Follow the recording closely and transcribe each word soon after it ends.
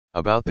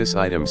About this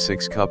item: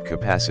 6 cup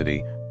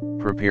capacity,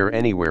 prepare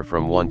anywhere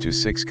from 1 to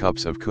 6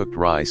 cups of cooked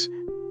rice,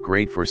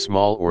 great for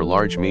small or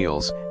large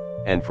meals,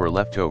 and for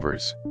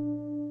leftovers.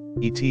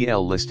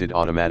 ETL listed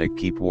automatic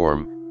keep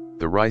warm,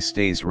 the rice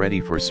stays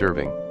ready for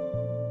serving.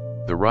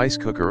 The rice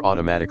cooker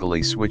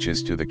automatically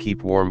switches to the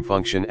keep warm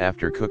function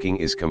after cooking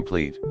is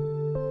complete.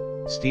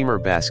 Steamer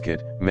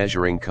basket,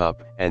 measuring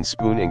cup, and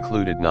spoon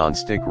included.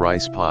 Non-stick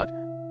rice pot,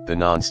 the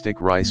non-stick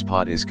rice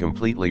pot is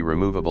completely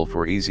removable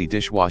for easy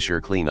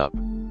dishwasher cleanup.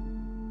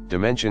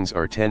 Dimensions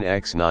are 10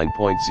 x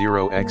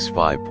 9.0 x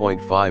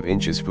 5.5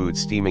 inches. Food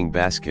steaming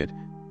basket,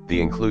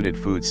 the included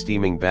food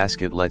steaming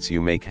basket lets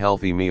you make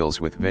healthy meals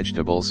with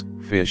vegetables,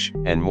 fish,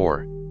 and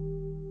more.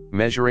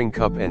 Measuring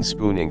cup and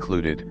spoon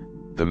included,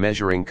 the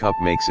measuring cup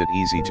makes it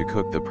easy to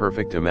cook the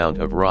perfect amount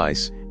of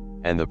rice,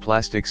 and the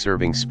plastic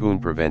serving spoon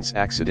prevents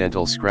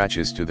accidental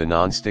scratches to the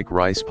non-stick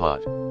rice pot.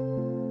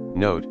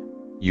 Note: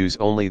 use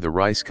only the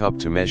rice cup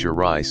to measure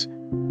rice,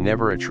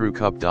 never a true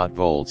cup.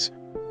 Volts,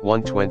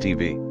 120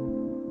 V.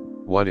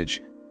 Wattage,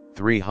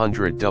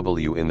 300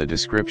 W. In the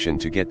description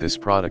to get this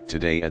product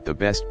today at the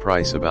best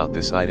price. About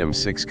this item: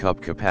 6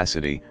 cup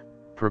capacity,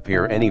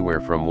 prepare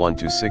anywhere from 1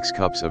 to 6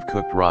 cups of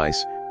cooked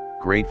rice,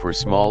 great for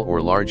small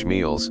or large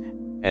meals,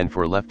 and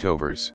for leftovers.